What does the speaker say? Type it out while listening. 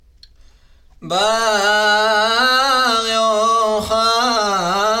בר יוחאי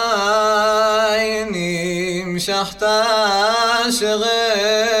נמשכת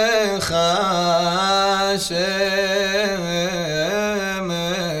אשריך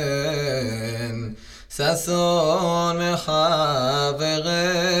שמן ששון מחבריך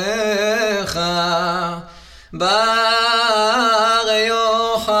בר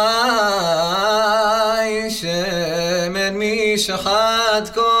יוחאי שמן משחת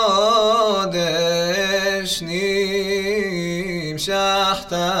קודש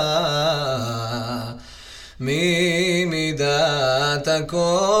נמשכת ממידת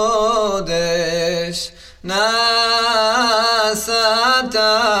הקודש נשאת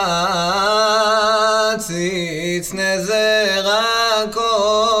ציץ נזר הקודש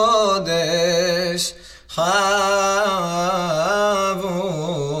חבוש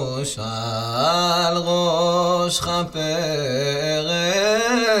על ראש כפרך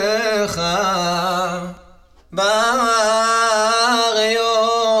בר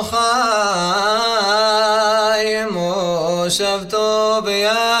יוחאי מושבתו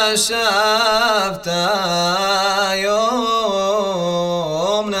וישבת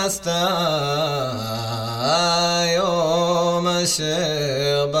יום נסתה יום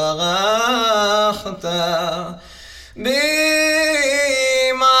אשר ברחת במערת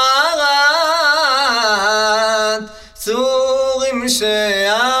צורים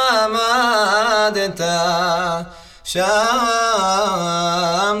שעמדת שם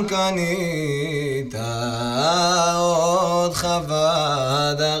קנית עוד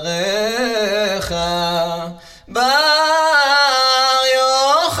חווה דרך בר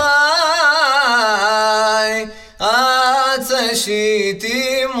יוחאי רץ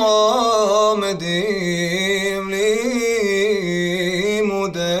שיטים עומדים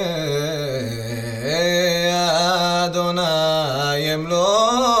לימודי אדוני הם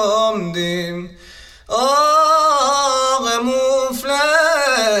לומדים אור מופלא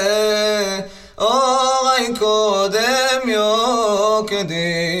אורי קודם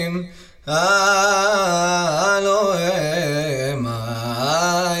יוקדים הלא הם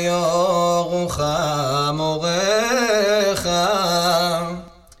יורוחם אורך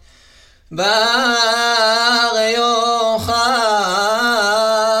בר יוחאי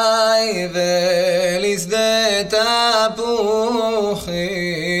ולשדה תפוחים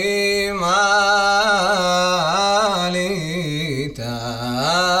עלית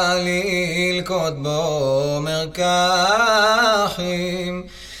ללקוט בו מרקחים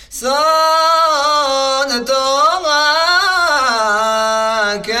סוד תורה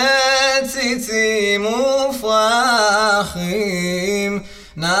כציצים ופרחים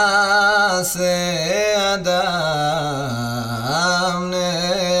נעשה אדם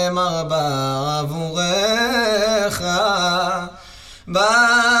נאמר בעבורך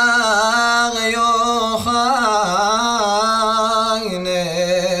בר יוחאי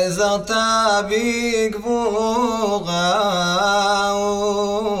נעזרת בגבורה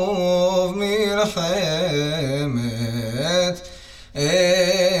ובמלחמת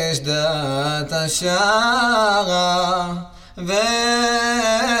אש דת השערה וחרב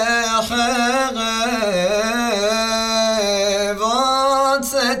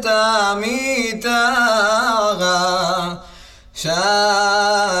הוצאת מתרה שלפת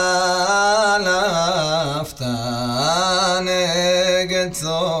נגד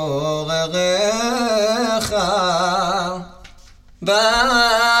צורריך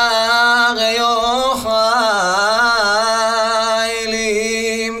בר יוחאי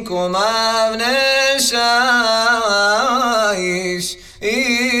למקום אבני שיש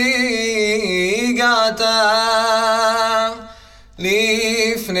הגעת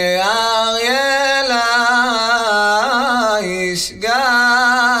לפני אריאל האיש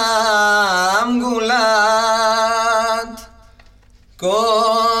גם גולת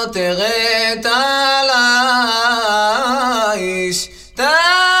כותרת על האיש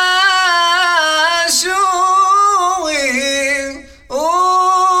תשורי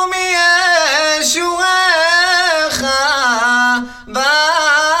ומישורך בר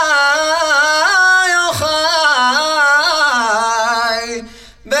יוחאי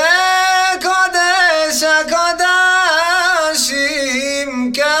בקודש הקודשים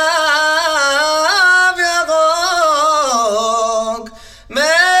קו ירוק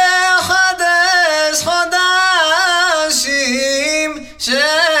מחדש חודשים 7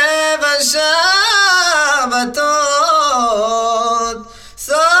 שבתות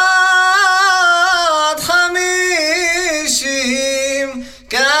סוד 50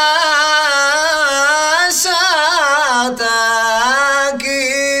 קשרת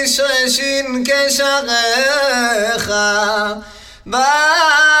קשרשין קשריך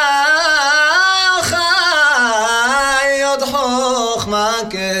בר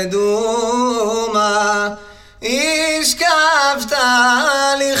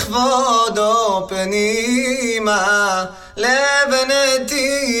הרימה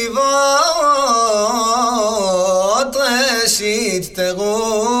לבנתיבות ראשית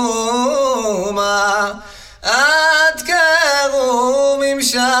תרומה עד קרום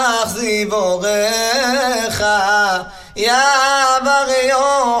המשך זיבורך יא בר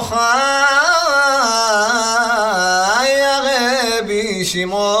יוחאי יא רבי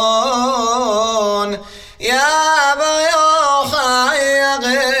שמעון יא בר יוחאי יא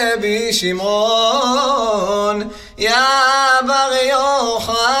רבי שמעון יא בר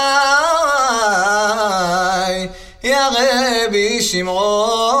יוחאי יא רבי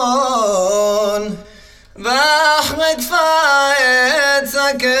שמעון ואחמד פאית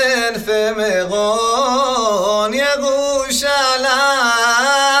סכן פמירון ירושלים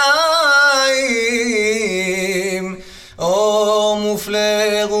או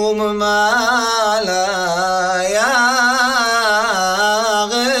מופלא ומעלה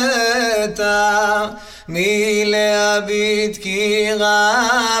ירתה מלהביט כי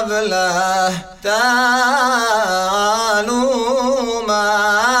רב לה תעלומה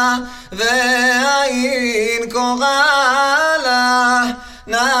והעין קורא לה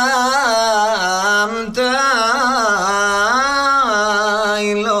נעמתה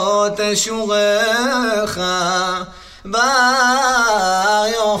אם לא תשורך בר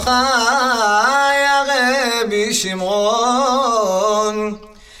יוחאי יא רבי שמעון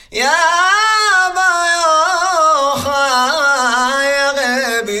יא בר יוחאי יא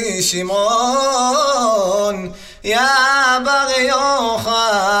רבי שמעון יא בר יוחאי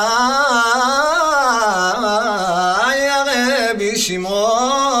יא רבי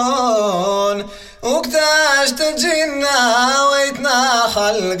שמעון וקדשת ג'נה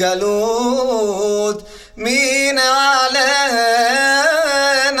והתנחל גלות מן עלינה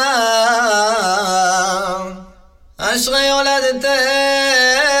אשרי הולדתך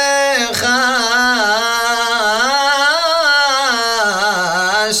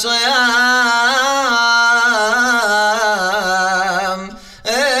אשרי העם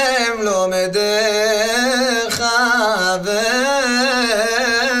הם לומדיך ואשרי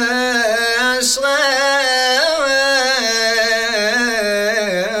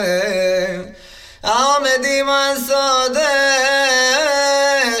העומדים על סודך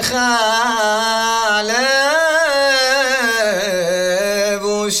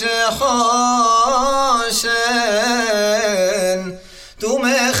לבוש חושן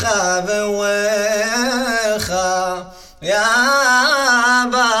תומך ואורך יא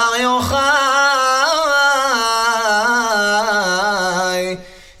בר יוחאי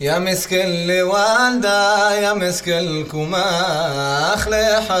יא مسكن لوالدة يا مسكن كماخ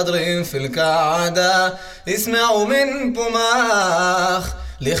لحضرين في القعدة اسمعوا من بماخ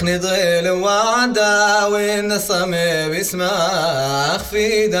ليخ نضري لوالدة والنصمي بسماخ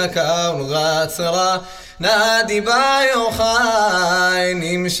في دكا ونغاتسرة نادي ביוחאי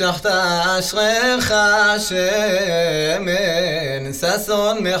נמשכת אשריך שמן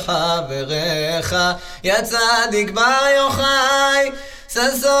ששון מחבריך יא צדיק ביוחאי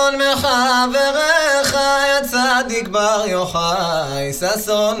ששון מחבריך יא צדיק ביוחאי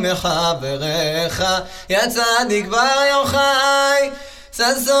ששון מחבריך יא צדיק ביוחאי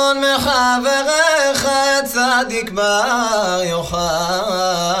ששון מחבריך יא צדיק ביוחאי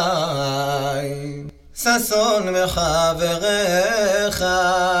ששון מחבריך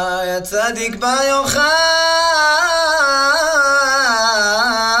יא צדיק ביוחאי